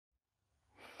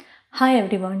Hi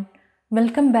everyone,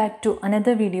 welcome back to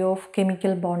another video of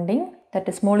chemical bonding, that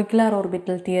is molecular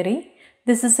orbital theory.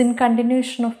 This is in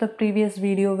continuation of the previous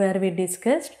video where we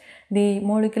discussed the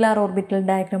molecular orbital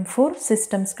diagram for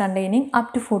systems containing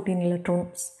up to 14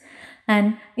 electrons.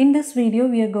 And in this video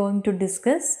we are going to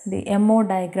discuss the MO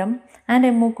diagram and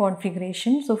MO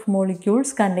configurations of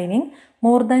molecules containing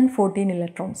more than 14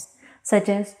 electrons such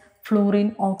as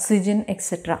fluorine, oxygen,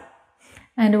 etc.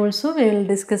 And also we will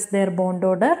discuss their bond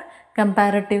order,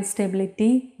 comparative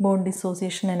stability, bond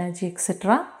dissociation energy,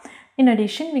 etc. In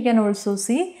addition, we can also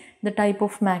see the type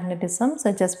of magnetism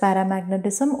such as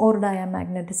paramagnetism or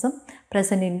diamagnetism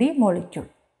present in the molecule.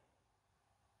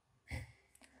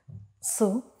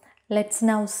 So, let's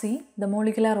now see the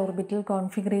molecular orbital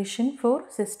configuration for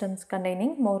systems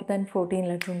containing more than 14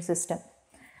 electron system.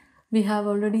 We have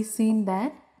already seen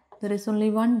that there is only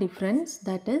one difference,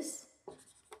 that is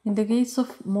in the case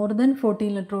of more than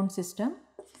 14 electron system,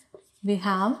 we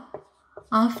have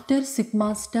after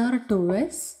sigma star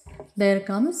 2s, there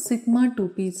comes sigma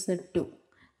 2pz2.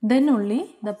 Then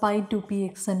only the pi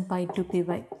 2px and pi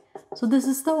 2py. So this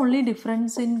is the only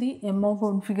difference in the MO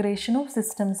configuration of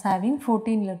systems having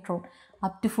 14 electron,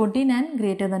 up to 14 and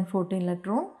greater than 14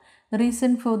 electron. The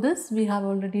reason for this we have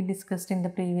already discussed in the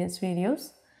previous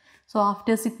videos. So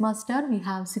after sigma star we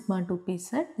have sigma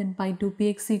 2pz, then pi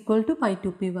 2px equal to pi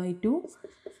 2py2,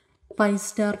 pi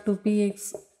star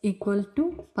 2px equal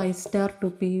to pi star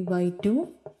 2py2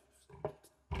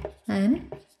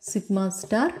 and sigma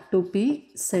star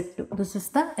 2pz2. This is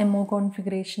the MO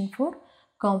configuration for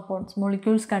compounds,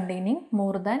 molecules containing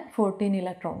more than 14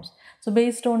 electrons. So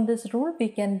based on this rule we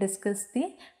can discuss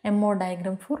the MO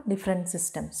diagram for different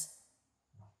systems.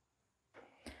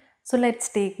 So let's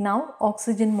take now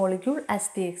oxygen molecule as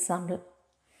the example.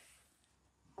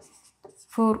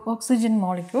 For oxygen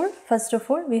molecule, first of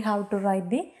all we have to write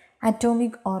the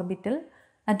atomic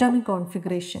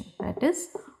configuration, that is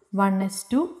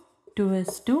 1s2,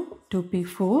 2s2,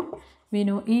 2p4. We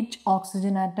know each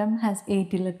oxygen atom has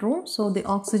 8 electrons, so the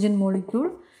oxygen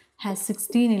molecule has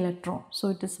 16 electrons. So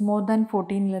it is more than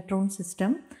 14 electron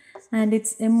system, and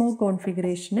its MO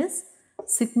configuration is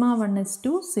sigma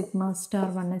 1s2, sigma star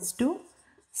 1s2,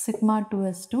 sigma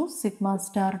 2s2, sigma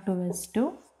star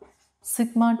 2s2,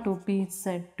 sigma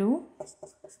 2pz2,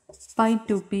 pi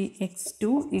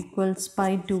 2px2 equals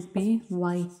pi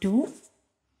 2py2,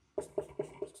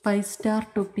 pi star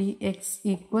 2px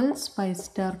equals pi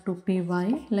star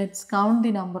 2py. Let's count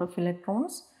the number of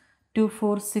electrons. 2,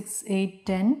 4, 6, 8,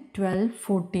 10, 12,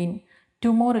 14.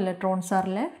 2 more electrons are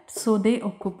left, so they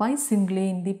occupy singly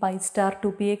in the pi star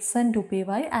 2px and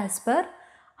 2py as per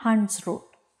Hund's rule.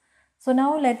 So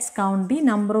now let's count the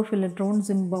number of electrons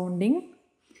in bonding,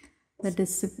 that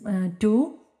is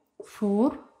 2,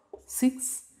 4,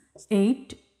 6,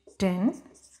 8, 10,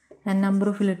 and number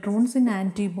of electrons in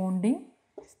anti-bonding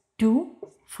 2,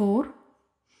 4,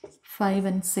 5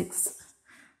 and 6.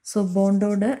 So bond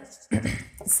order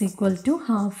is equal to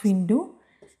half into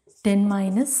 10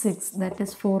 minus 6, that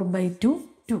is 4 by 2,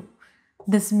 2.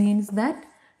 This means that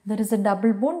there is a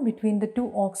double bond between the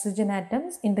two oxygen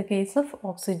atoms in the case of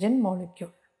oxygen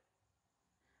molecule.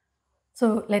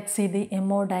 So let's see the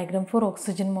MO diagram for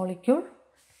oxygen molecule.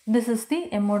 This is the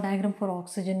MO diagram for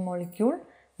oxygen molecule.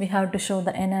 We have to show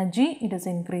the energy, it is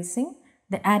increasing.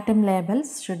 The atom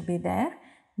labels should be there.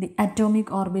 The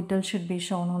atomic orbital should be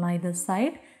shown on either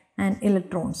side, and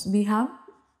electrons. We have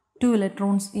 2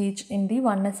 electrons each in the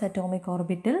 1s atomic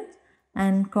orbital,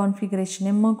 and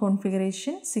configuration, MO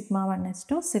configuration, sigma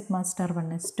 1s2, sigma star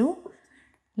 1s2.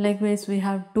 Likewise we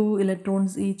have 2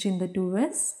 electrons each in the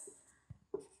 2s,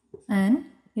 and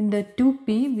in the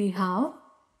 2p we have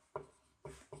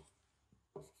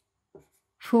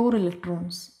 4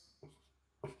 electrons.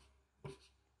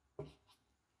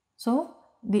 So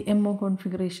the MO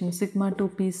configuration, sigma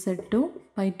 2pz2,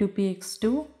 pi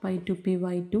 2px2, pi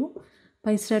 2py2,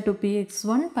 pi star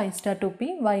 2px1, pi star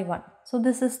 2py1. So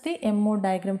this is the MO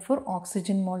diagram for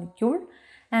oxygen molecule,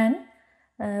 and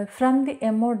from the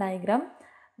MO diagram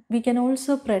we can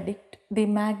also predict the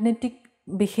magnetic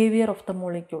behavior of the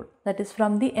molecule, that is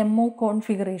from the MO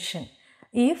configuration.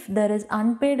 If there is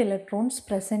unpaired electrons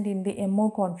present in the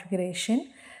MO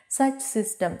configuration,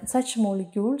 such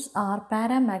molecules are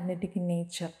paramagnetic in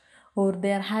nature, or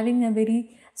they are having a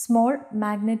very small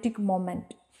magnetic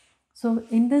moment. So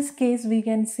in this case we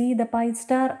can see the pi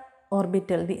star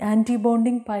orbital, the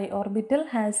anti-bonding pi orbital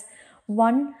has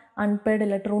 1 unpaired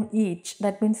electron each.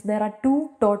 That means there are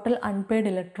 2 total unpaired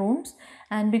electrons,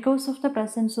 and because of the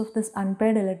presence of this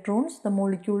unpaired electrons, the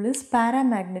molecule is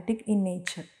paramagnetic in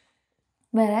nature.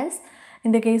 Whereas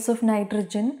in the case of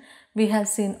nitrogen, we have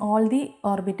seen all the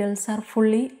orbitals are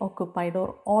fully occupied,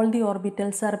 or all the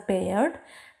orbitals are paired,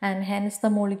 and hence the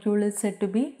molecule is said to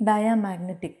be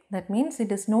diamagnetic. That means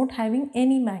it is not having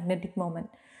any magnetic moment.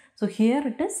 So here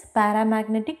it is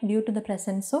paramagnetic due to the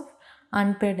presence of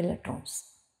unpaired electrons.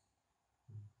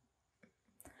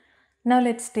 Now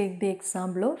let's take the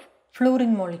example of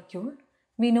fluorine molecule.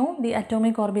 We know the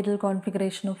atomic orbital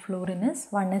configuration of fluorine is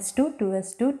 1s2,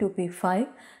 2s2, 2p5.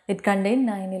 It contains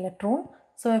 9 electrons.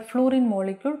 So a fluorine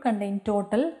molecule contains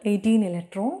total 18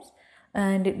 electrons,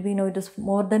 and we know it is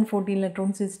more than 14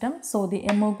 electron system. So the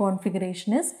MO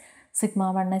configuration is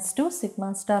sigma 1s2,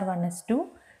 sigma star 1s2,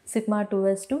 sigma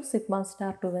 2s2, sigma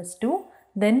star 2s2,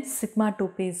 then sigma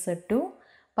 2pz2,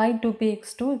 pi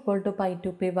 2px2 equal to pi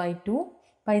 2py2,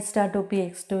 pi star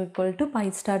 2px2 equal to pi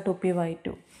star 2py2.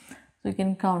 So you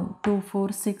can count 2,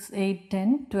 4, 6, 8,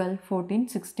 10, 12, 14,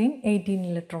 16, 18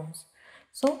 electrons.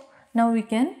 So now we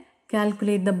can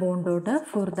calculate the bond order.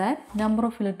 For that, number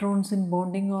of electrons in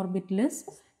bonding orbital is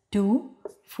 2,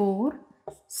 4,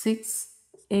 6,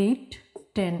 8,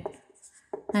 10.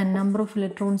 And number of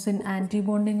electrons in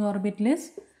anti-bonding orbital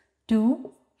is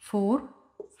 2, 4,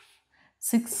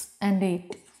 6 and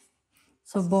 8.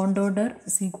 So bond order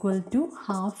is equal to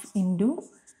half into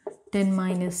 10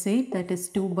 minus 8, that is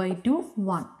 2 by 2,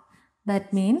 1.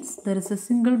 That means there is a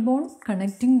single bond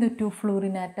connecting the two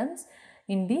fluorine atoms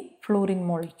in the fluorine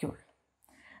molecule.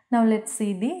 Now let's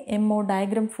see the MO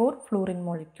diagram for fluorine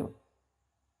molecule.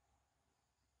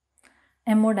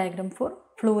 MO diagram for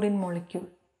fluorine molecule.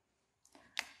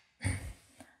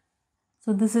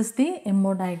 So this is the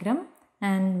MO diagram,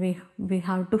 and we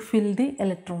have to fill the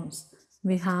electrons.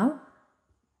 We have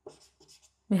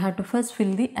to first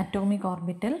fill the atomic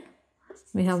orbital.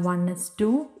 We have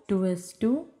 1s2,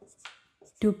 2s2,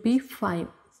 2p5.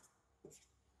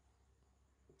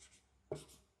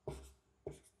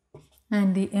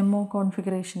 And the MO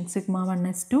configuration sigma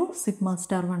 1s2, sigma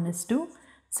star 1s2,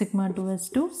 sigma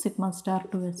 2s2, sigma star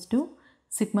 2s2,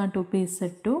 sigma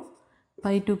 2pz2,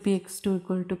 pi 2px2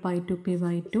 equal to pi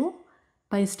 2py2,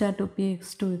 pi star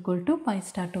 2px2 equal to pi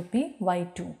star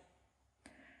 2py2.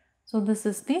 So this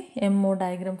is the MO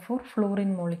diagram for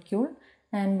fluorine molecule,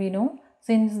 and we know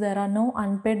since there are no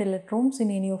unpaired electrons in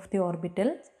any of the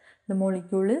orbitals, the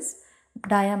molecule is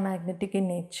diamagnetic in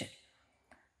nature.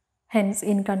 Hence,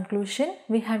 in conclusion,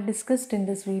 we have discussed in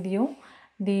this video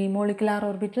the molecular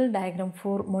orbital diagram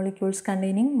for molecules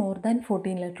containing more than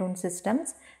 14 electron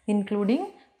systems,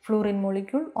 including fluorine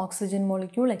molecule, oxygen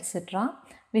molecule, etc.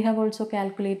 We have also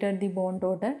calculated the bond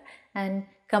order and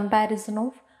comparison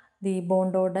of the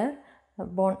bond order,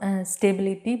 bond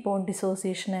stability, bond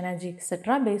dissociation energy,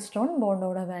 etc. based on bond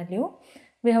order value.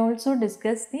 We have also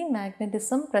discussed the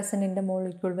magnetism present in the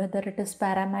molecule, whether it is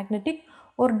paramagnetic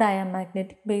or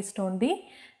diamagnetic based on the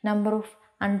number of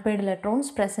unpaired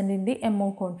electrons present in the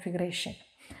MO configuration.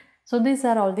 So these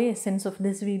are all the essence of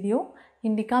this video.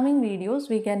 In the coming videos,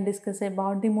 we can discuss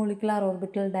about the molecular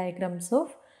orbital diagrams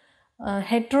of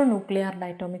heteronuclear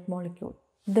diatomic molecule.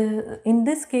 In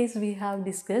this case, we have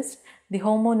discussed the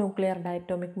homonuclear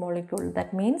diatomic molecule.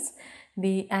 That means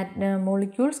the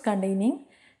molecules containing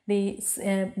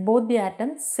both the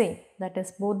atoms same, that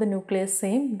is both the nucleus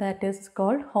same, that is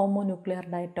called homonuclear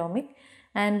diatomic.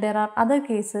 And there are other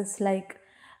cases like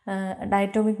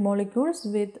diatomic molecules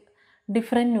with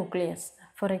different nucleus,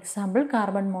 for example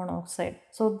carbon monoxide.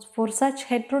 So for such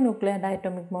heteronuclear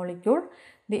diatomic molecule,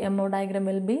 the MO diagram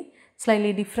will be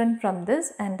slightly different from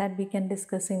this, and that we can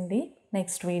discuss in the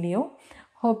next video.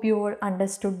 Hope you all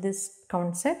understood this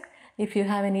concept. If you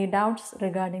have any doubts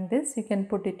regarding this, you can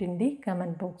put it in the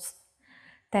comment box.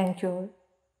 Thank you all.